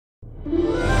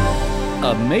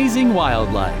Amazing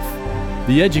Wildlife,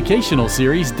 the educational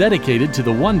series dedicated to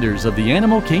the wonders of the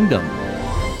animal kingdom.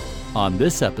 On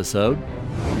this episode,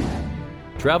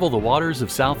 travel the waters of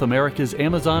South America's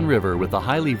Amazon River with the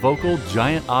highly vocal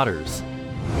giant otters.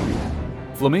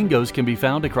 Flamingos can be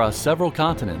found across several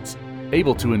continents,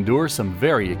 able to endure some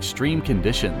very extreme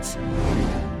conditions.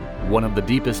 One of the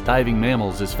deepest diving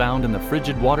mammals is found in the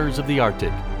frigid waters of the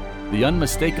Arctic, the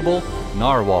unmistakable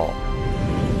narwhal.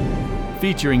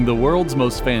 Featuring the world's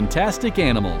most fantastic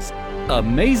animals,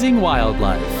 Amazing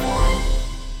Wildlife.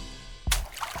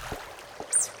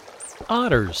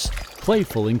 Otters,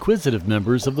 playful, inquisitive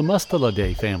members of the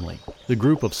Mustelidae family, the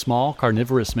group of small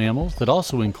carnivorous mammals that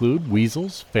also include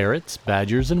weasels, ferrets,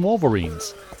 badgers, and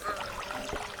wolverines.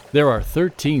 There are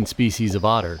 13 species of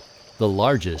otter. The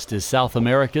largest is South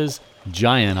America's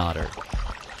giant otter.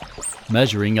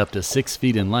 Measuring up to 6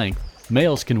 feet in length,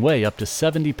 males can weigh up to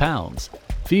 70 pounds.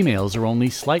 Females are only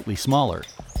slightly smaller.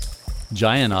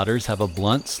 Giant otters have a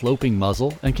blunt, sloping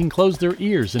muzzle and can close their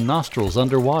ears and nostrils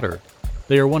underwater.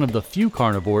 They are one of the few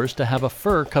carnivores to have a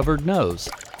fur-covered nose.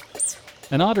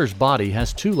 An otter's body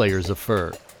has 2 layers of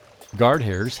fur. Guard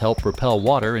hairs help repel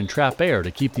water and trap air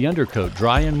to keep the undercoat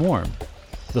dry and warm.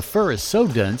 The fur is so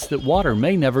dense that water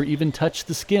may never even touch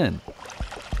the skin.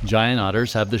 Giant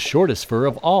otters have the shortest fur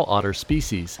of all otter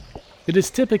species. It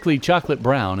is typically chocolate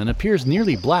brown and appears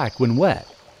nearly black when wet.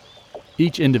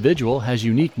 Each individual has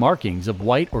unique markings of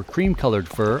white or cream-colored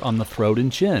fur on the throat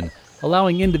and chin,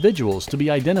 allowing individuals to be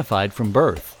identified from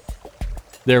birth.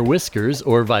 Their whiskers,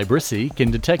 or vibrissae, can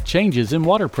detect changes in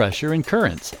water pressure and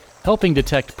currents, helping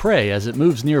detect prey as it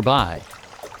moves nearby.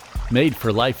 Made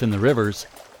for life in the rivers,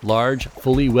 large,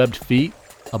 fully webbed feet,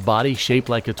 a body shaped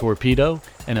like a torpedo,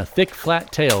 and a thick,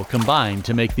 flat tail combine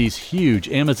to make these huge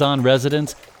Amazon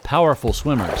residents powerful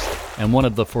swimmers and one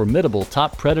of the formidable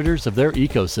top predators of their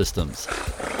ecosystems.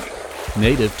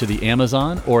 Native to the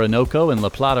Amazon, Orinoco, and La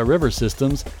Plata river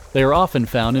systems, they are often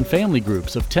found in family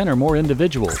groups of 10 or more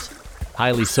individuals.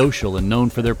 Highly social and known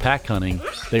for their pack hunting,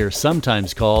 they are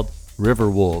sometimes called river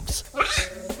wolves.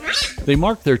 They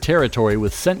mark their territory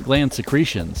with scent gland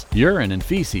secretions, urine and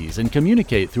feces, and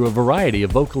communicate through a variety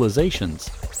of vocalizations.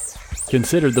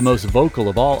 Considered the most vocal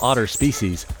of all otter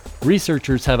species,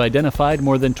 researchers have identified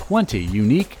more than 20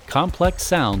 unique, complex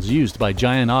sounds used by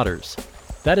giant otters.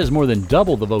 That is more than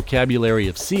double the vocabulary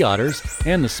of sea otters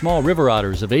and the small river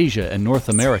otters of Asia and North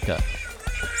America.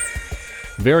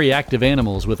 Very active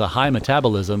animals with a high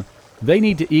metabolism, they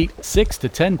need to eat 6 to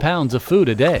 10 pounds of food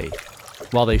a day.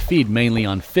 While they feed mainly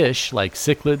on fish like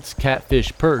cichlids,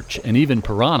 catfish, perch, and even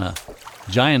piranha,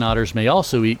 giant otters may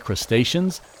also eat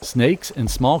crustaceans, snakes, and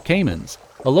small caimans,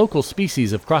 a local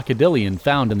species of crocodilian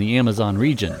found in the Amazon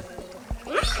region.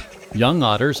 Young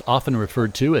otters, often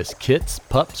referred to as kits,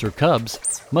 pups, or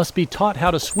cubs, must be taught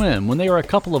how to swim when they are a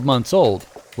couple of months old,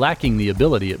 lacking the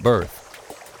ability at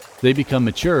birth. They become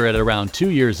mature at around 2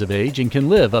 years of age and can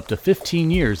live up to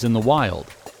 15 years in the wild.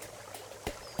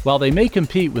 While they may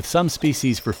compete with some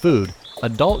species for food,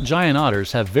 adult giant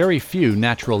otters have very few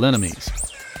natural enemies.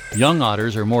 Young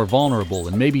otters are more vulnerable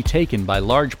and may be taken by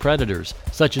large predators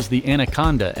such as the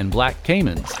anaconda and black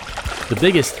caimans. The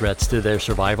biggest threats to their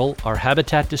survival are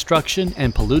habitat destruction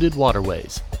and polluted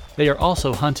waterways. They are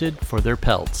also hunted for their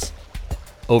pelts.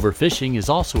 Overfishing is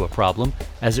also a problem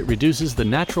as it reduces the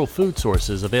natural food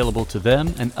sources available to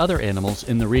them and other animals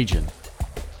in the region.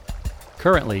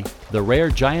 Currently, the rare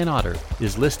giant otter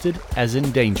is listed as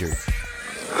endangered.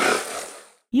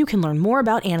 You can learn more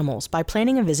about animals by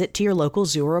planning a visit to your local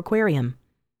zoo or aquarium.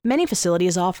 Many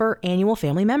facilities offer annual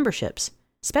family memberships,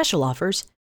 special offers,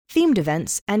 themed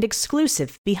events, and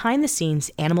exclusive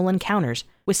behind-the-scenes animal encounters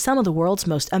with some of the world's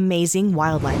most amazing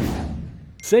wildlife.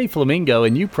 Say flamingo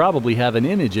and you probably have an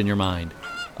image in your mind.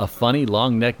 A funny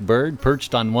long-necked bird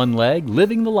perched on one leg,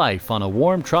 living the life on a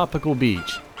warm tropical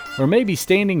beach. Or maybe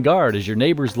standing guard as your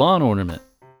neighbor's lawn ornament.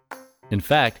 In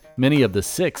fact, many of the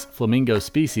 6 flamingo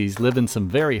species live in some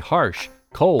very harsh,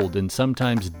 cold, and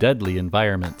sometimes deadly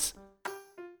environments.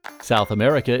 South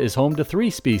America is home to 3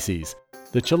 species.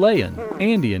 The Chilean,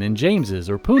 Andean, and James's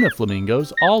or Puna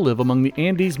flamingos all live among the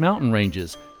Andes mountain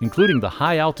ranges, including the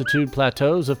high-altitude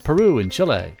plateaus of Peru and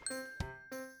Chile.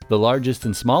 The largest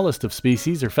and smallest of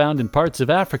species are found in parts of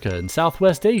Africa and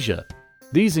Southwest Asia.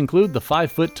 These include the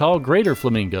 5-foot-tall greater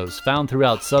flamingos found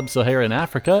throughout sub-Saharan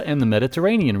Africa and the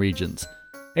Mediterranean regions,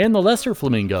 and the lesser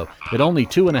flamingo at only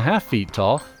 2.5 feet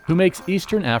tall, who makes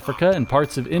Eastern Africa and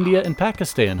parts of India and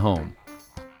Pakistan home.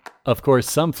 Of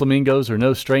course, some flamingos are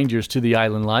no strangers to the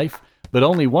island life, but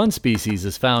only one species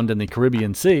is found in the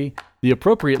Caribbean Sea, the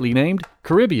appropriately named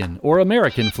Caribbean or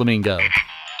American flamingo.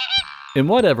 In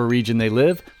whatever region they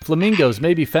live, flamingos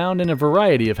may be found in a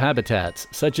variety of habitats,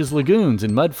 such as lagoons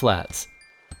and mudflats.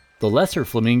 The lesser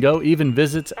flamingo even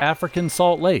visits African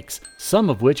salt lakes, some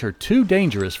of which are too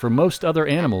dangerous for most other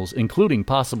animals, including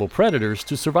possible predators,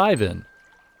 to survive in.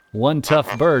 One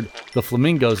tough bird, the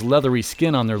flamingo's leathery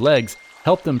skin on their legs,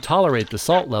 help them tolerate the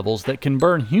salt levels that can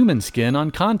burn human skin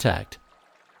on contact.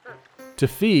 To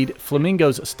feed,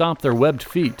 flamingos stomp their webbed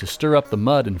feet to stir up the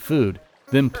mud and food,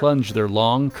 then plunge their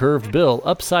long, curved bill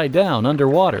upside down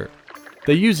underwater.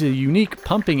 They use a unique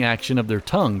pumping action of their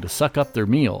tongue to suck up their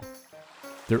meal.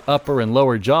 Their upper and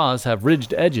lower jaws have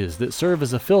ridged edges that serve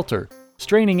as a filter,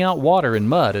 straining out water and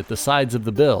mud at the sides of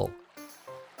the bill.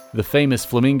 The famous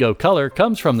flamingo color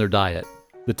comes from their diet.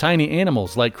 The tiny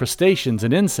animals like crustaceans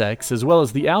and insects, as well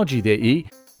as the algae they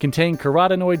eat, contain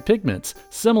carotenoid pigments,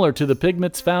 similar to the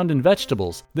pigments found in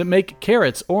vegetables, that make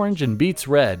carrots orange and beets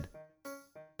red.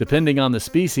 Depending on the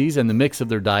species and the mix of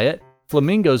their diet,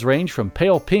 flamingos range from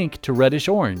pale pink to reddish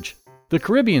orange. The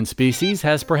Caribbean species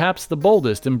has perhaps the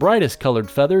boldest and brightest colored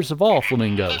feathers of all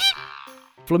flamingos.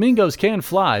 Flamingos can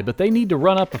fly, but they need to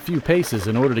run up a few paces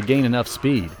in order to gain enough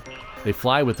speed. They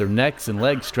fly with their necks and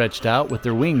legs stretched out, with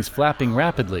their wings flapping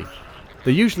rapidly.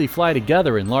 They usually fly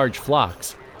together in large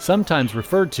flocks, sometimes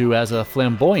referred to as a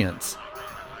flamboyance.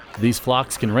 These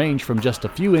flocks can range from just a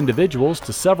few individuals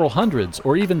to several hundreds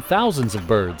or even thousands of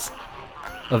birds.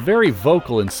 A very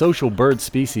vocal and social bird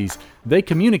species, they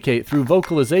communicate through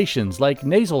vocalizations like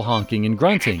nasal honking and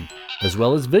grunting, as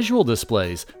well as visual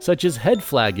displays such as head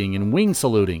flagging and wing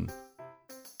saluting.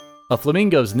 A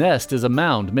flamingo's nest is a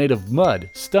mound made of mud,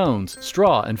 stones,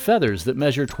 straw, and feathers that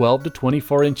measure 12 to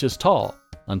 24 inches tall.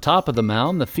 On top of the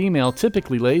mound, the female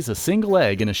typically lays a single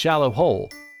egg in a shallow hole.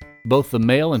 Both the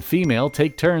male and female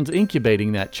take turns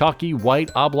incubating that chalky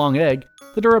white oblong egg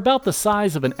that are about the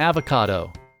size of an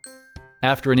avocado.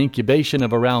 After an incubation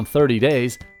of around 30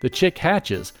 days, the chick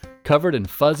hatches, covered in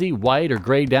fuzzy white or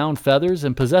gray down feathers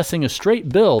and possessing a straight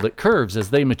bill that curves as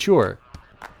they mature.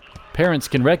 Parents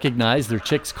can recognize their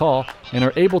chick's call and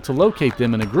are able to locate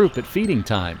them in a group at feeding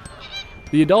time.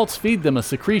 The adults feed them a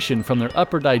secretion from their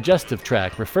upper digestive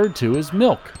tract referred to as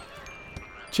milk.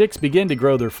 Chicks begin to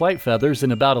grow their flight feathers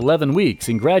in about 11 weeks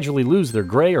and gradually lose their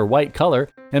gray or white color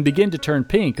and begin to turn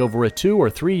pink over a 2 or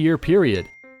 3 year period.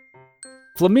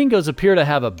 Flamingos appear to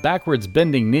have a backwards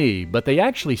bending knee, but they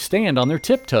actually stand on their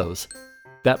tiptoes.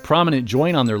 That prominent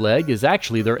joint on their leg is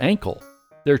actually their ankle.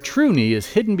 Their true knee is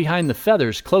hidden behind the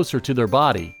feathers closer to their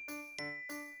body.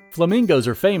 Flamingos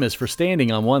are famous for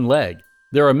standing on one leg.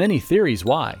 There are many theories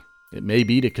why. It may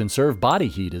be to conserve body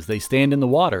heat as they stand in the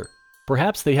water.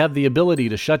 Perhaps they have the ability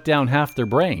to shut down half their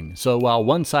brain, so while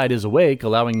one side is awake,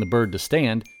 allowing the bird to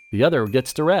stand, the other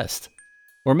gets to rest.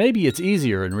 Or maybe it's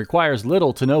easier and requires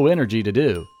little to no energy to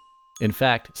do. In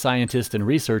fact, scientists and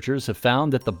researchers have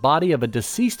found that the body of a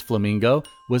deceased flamingo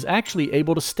was actually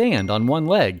able to stand on one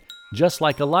leg, just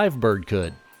like a live bird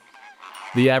could.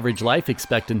 The average life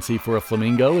expectancy for a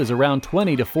flamingo is around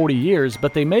 20 to 40 years,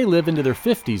 but they may live into their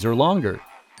 50s or longer.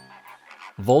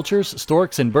 Vultures,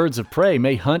 storks, and birds of prey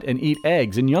may hunt and eat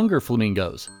eggs in younger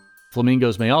flamingos.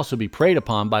 Flamingos may also be preyed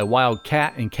upon by wild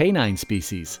cat and canine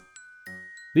species.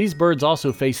 These birds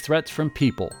also face threats from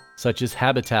people, such as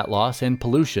habitat loss and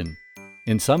pollution.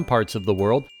 In some parts of the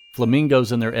world,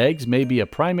 flamingos and their eggs may be a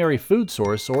primary food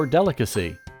source or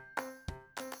delicacy.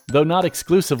 Though not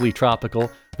exclusively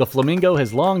tropical, the flamingo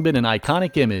has long been an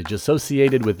iconic image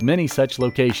associated with many such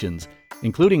locations,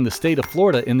 including the state of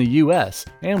Florida in the U.S.,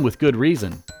 and with good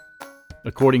reason.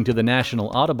 According to the National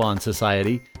Audubon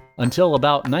Society, until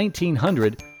about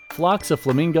 1900, flocks of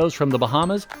flamingos from the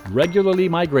Bahamas regularly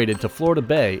migrated to Florida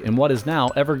Bay in what is now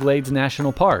Everglades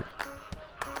National Park.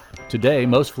 Today,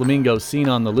 most flamingos seen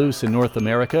on the loose in North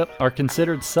America are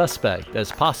considered suspect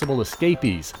as possible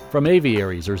escapees from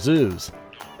aviaries or zoos.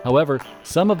 However,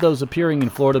 some of those appearing in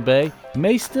Florida Bay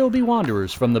may still be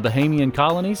wanderers from the Bahamian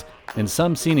colonies, and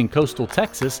some seen in coastal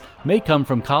Texas may come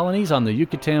from colonies on the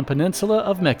Yucatan Peninsula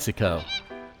of Mexico.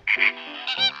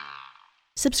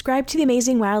 Subscribe to the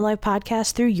Amazing Wildlife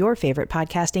Podcast through your favorite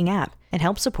podcasting app and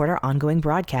help support our ongoing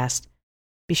broadcast.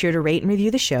 Be sure to rate and review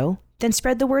the show, then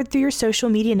spread the word through your social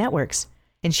media networks,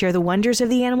 and share the wonders of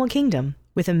the animal kingdom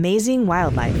with Amazing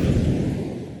Wildlife.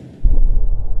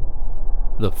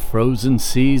 The frozen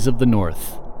seas of the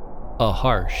North. A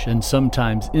harsh and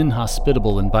sometimes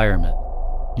inhospitable environment.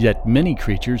 Yet many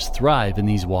creatures thrive in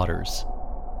these waters.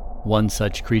 One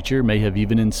such creature may have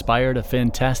even inspired a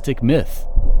fantastic myth.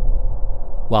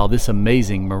 While this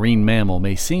amazing marine mammal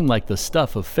may seem like the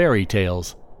stuff of fairy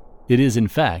tales, it is in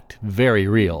fact very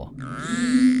real.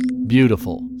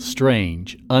 Beautiful,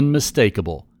 strange,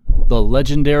 unmistakable, The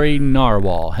legendary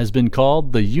narwhal has been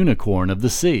called the unicorn of the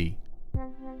sea.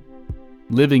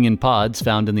 Living in pods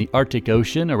found in the Arctic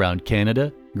Ocean around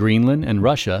Canada, Greenland, and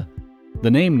Russia,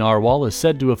 the name narwhal is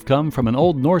said to have come from an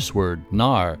Old Norse word,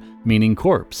 nar, meaning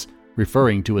corpse,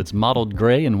 referring to its mottled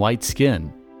gray and white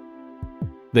skin.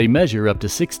 They measure up to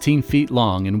 16 feet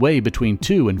long and weigh between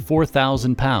 2,000 and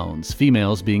 4,000 pounds,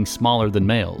 females being smaller than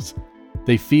males.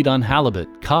 They feed on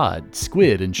halibut, cod,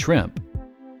 squid, and shrimp.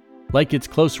 Like its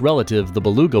close relative, the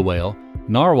beluga whale,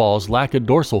 narwhals lack a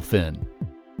dorsal fin.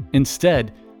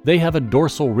 Instead, they have a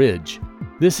dorsal ridge.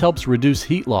 This helps reduce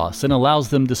heat loss and allows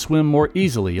them to swim more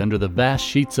easily under the vast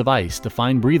sheets of ice to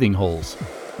find breathing holes.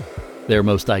 Their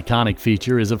most iconic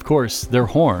feature is, of course, their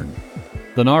horn.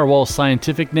 The narwhal's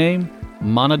scientific name?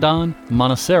 Monodon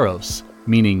monoceros,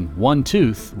 meaning one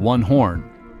tooth, one horn.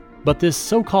 But this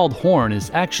so-called horn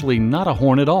is actually not a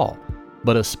horn at all,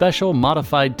 but a special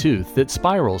modified tooth that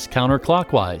spirals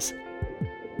counterclockwise.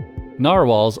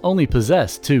 Narwhals only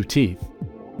possess 2 teeth.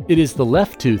 It is the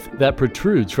left tooth that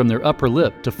protrudes from their upper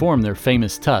lip to form their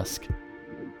famous tusk.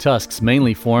 Tusks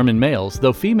mainly form in males,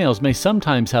 though females may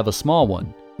sometimes have a small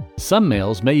one. Some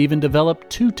males may even develop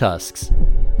 2 tusks.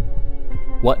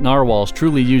 What narwhals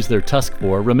truly use their tusk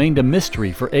for remained a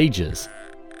mystery for ages.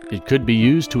 It could be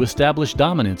used to establish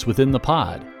dominance within the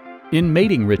pod, in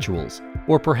mating rituals,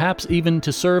 or perhaps even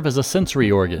to serve as a sensory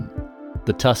organ.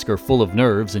 The tusks are full of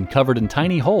nerves and covered in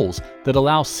tiny holes that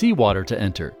allow seawater to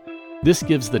enter. This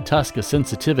gives the tusk a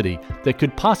sensitivity that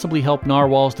could possibly help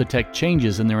narwhals detect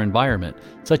changes in their environment,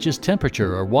 such as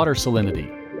temperature or water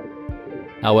salinity.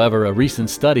 However, a recent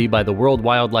study by the World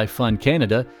Wildlife Fund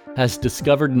Canada has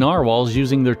discovered narwhals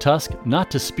using their tusk not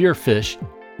to spear fish,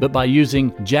 but by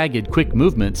using jagged, quick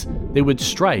movements, they would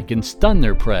strike and stun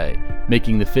their prey,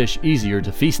 making the fish easier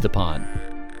to feast upon.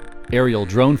 Aerial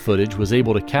drone footage was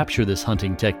able to capture this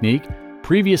hunting technique,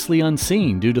 previously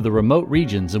unseen due to the remote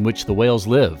regions in which the whales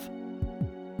live.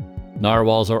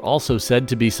 Narwhals are also said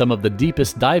to be some of the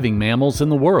deepest diving mammals in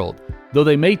the world. Though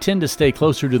they may tend to stay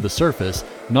closer to the surface,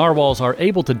 narwhals are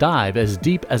able to dive as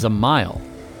deep as a mile.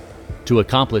 To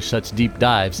accomplish such deep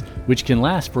dives, which can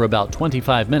last for about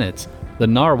 25 minutes, the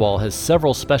narwhal has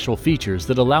several special features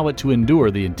that allow it to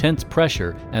endure the intense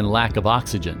pressure and lack of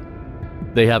oxygen.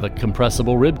 They have a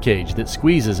compressible rib cage that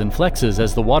squeezes and flexes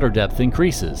as the water depth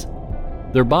increases.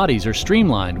 Their bodies are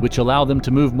streamlined, which allow them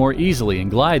to move more easily and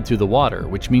glide through the water,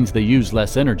 which means they use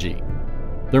less energy.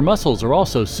 Their muscles are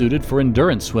also suited for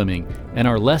endurance swimming and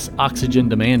are less oxygen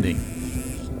demanding.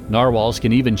 Narwhals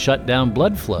can even shut down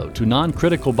blood flow to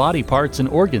non-critical body parts and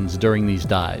organs during these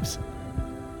dives.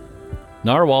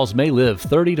 Narwhals may live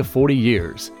 30 to 40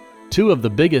 years. 2 of the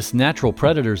biggest natural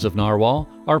predators of narwhal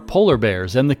are polar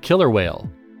bears and the killer whale.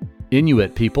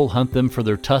 Inuit people hunt them for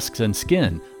their tusks and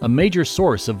skin, a major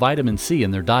source of vitamin C in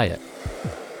their diet.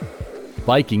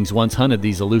 Vikings once hunted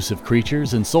these elusive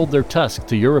creatures and sold their tusks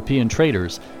to European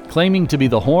traders, claiming to be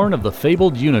the horn of the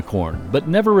fabled unicorn, but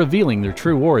never revealing their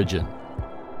true origin.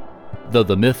 Though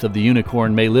the myth of the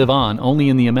unicorn may live on only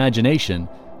in the imagination,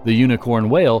 the unicorn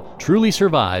whale truly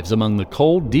survives among the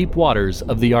cold, deep waters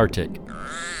of the Arctic.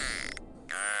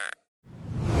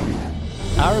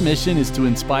 Our mission is to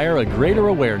inspire a greater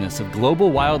awareness of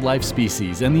global wildlife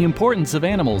species and the importance of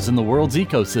animals in the world's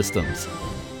ecosystems.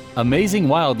 Amazing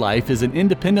Wildlife is an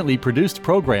independently produced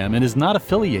program and is not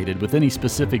affiliated with any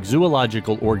specific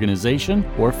zoological organization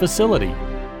or facility.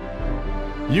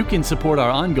 You can support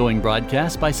our ongoing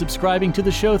broadcast by subscribing to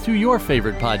the show through your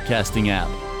favorite podcasting app.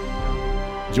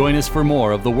 Join us for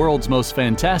more of the world's most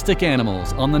fantastic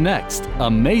animals on the next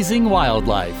Amazing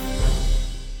Wildlife.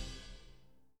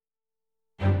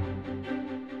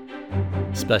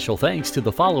 Special thanks to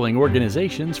the following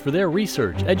organizations for their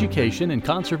research, education, and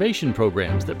conservation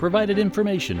programs that provided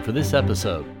information for this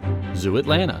episode: Zoo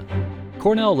Atlanta,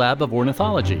 Cornell Lab of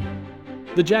Ornithology,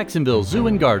 the Jacksonville Zoo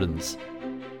and Gardens,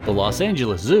 the Los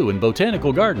Angeles Zoo and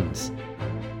Botanical Gardens,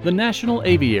 the National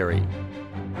Aviary,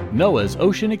 NOAA's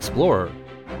Ocean Explorer,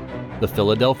 the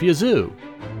Philadelphia Zoo,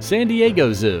 San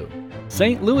Diego Zoo,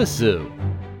 St. Louis Zoo,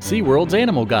 SeaWorld's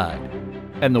Animal Guide,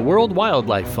 and the World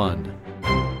Wildlife Fund.